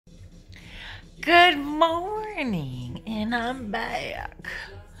Good morning, and I'm back.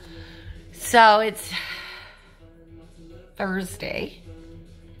 So it's Thursday.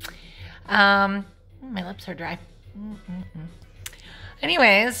 My lips are dry.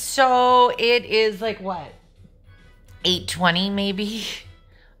 Anyways, so it is like what? 8:20 maybe.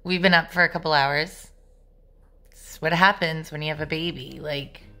 We've been up for a couple hours. It's what happens when you have a baby.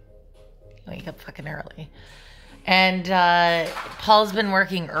 Like, you wake up fucking early. And Paul's been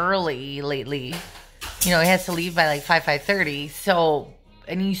working early lately. You know, he has to leave by like 5:30. So,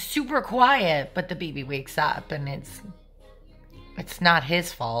 and he's super quiet, but the baby wakes up and it's not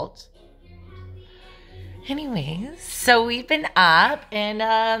his fault. Anyways, so we've been up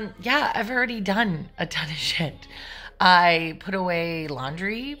and yeah, I've already done a ton of shit. I put away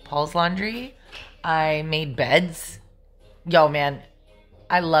laundry, Paul's laundry. I made beds. Yo, man,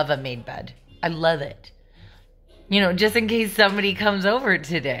 I love a made bed. I love it. You know, just in case somebody comes over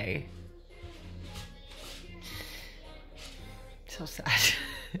today. So sad.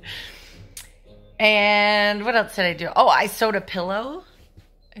 And what else did I do? Oh, I sewed a pillow.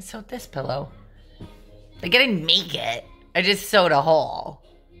 I sewed this pillow. Like, I didn't make it. I just sewed a hole.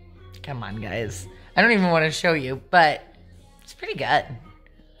 Come on, guys. I don't even want to show you, but it's pretty good.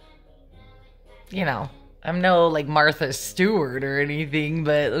 You know, I'm no, like, Martha Stewart or anything,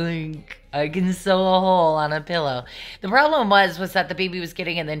 but, like, I can sew a hole on a pillow. The problem was that the baby was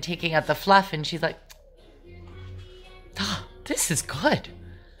getting and then taking out the fluff, and she's like, oh, this is good.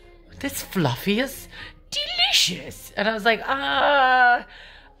 This fluffy is delicious. And I was like, I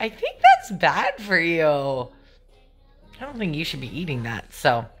think that's bad for you. I don't think you should be eating that.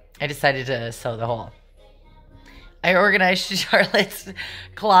 So I decided to sew the hole. I organized Charlotte's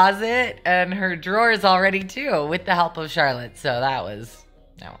closet and her drawers already too, with the help of Charlotte. So that was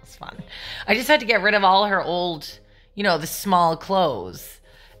fun. I just had to get rid of all her old, you know, the small clothes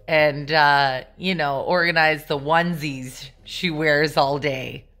and, you know, organize the onesies she wears all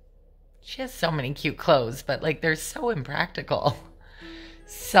day. She has so many cute clothes, but like they're so impractical.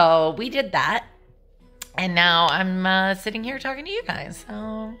 So we did that. And now I'm sitting here talking to you guys.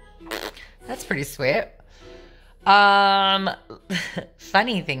 So that's pretty sweet. Funny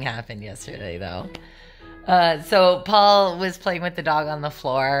thing happened yesterday though. So Paul was playing with the dog on the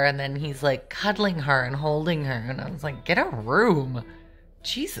floor and then he's like cuddling her and holding her. And I was like, get a room.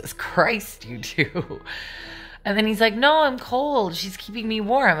 Jesus Christ, you two. And then he's like, no, I'm cold. She's keeping me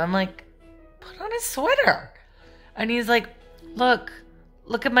warm. I'm like, put on a sweater. And he's like, look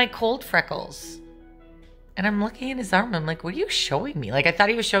at my cold freckles. And I'm looking at his arm. I'm like, what are you showing me? Like, I thought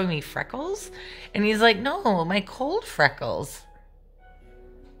he was showing me freckles. And he's like, no, my cold freckles.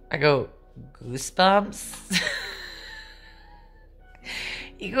 I go, goosebumps?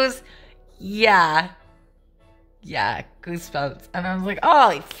 He goes, yeah, goosebumps. And I was like,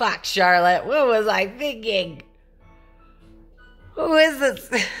 holy fuck, Charlotte. What was I thinking? Who is this?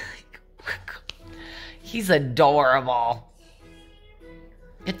 He's adorable.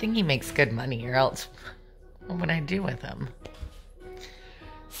 Good thing he makes good money, or else what would I do with him?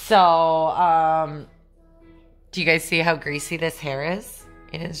 So, do you guys see how greasy this hair is?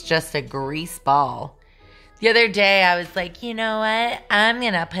 It is just a grease ball. The other day, I was like, you know what? I'm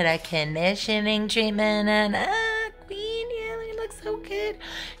going to put a conditioning treatment on. Queen, yeah, it looks so good.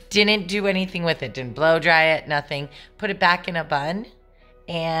 Didn't do anything with it. Didn't blow dry it, nothing. Put it back in a bun.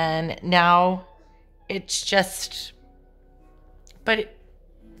 And now it's just... But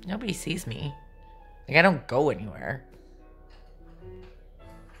nobody sees me. Like, I don't go anywhere.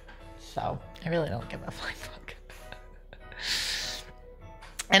 So, I really don't give a flying fuck.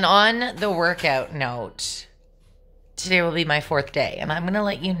 And on the workout note, today will be my 4th day. And I'm going to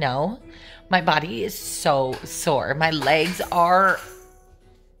let you know, my body is so sore. My legs are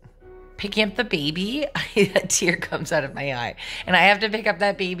picking up the baby. A tear comes out of my eye. And I have to pick up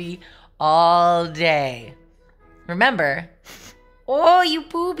that baby all day. Remember... Oh, you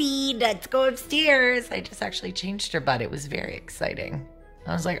poopy. Let's go upstairs. I just actually changed her butt. It was very exciting.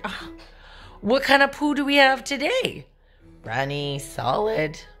 I was like, oh, what kind of poo do we have today? Runny,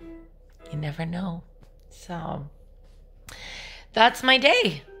 solid. You never know. So, that's my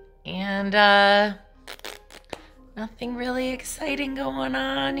day. And nothing really exciting going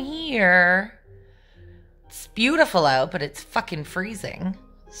on here. It's beautiful out, but it's fucking freezing.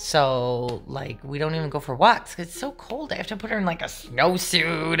 So, like, we don't even go for walks because it's so cold. I have to put her in, like, a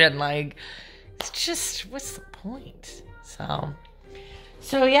snowsuit and, like, it's just, what's the point?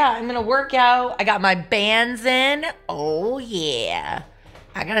 So yeah, I'm going to work out. I got my bands in. Oh, yeah.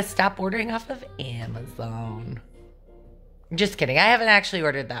 I got to stop ordering off of Amazon. Just kidding. I haven't actually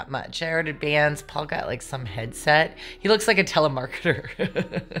ordered that much. I ordered bands. Paul got, like, some headset. He looks like a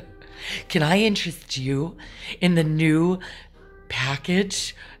telemarketer. Can I interest you in the new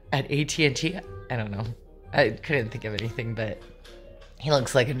package at AT&T? I don't know. I couldn't think of anything, but he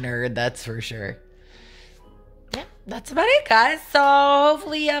looks like a nerd, that's for sure. Yeah, that's about it, guys. So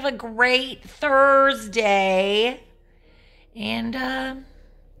hopefully you have a great Thursday. And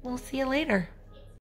we'll see you later.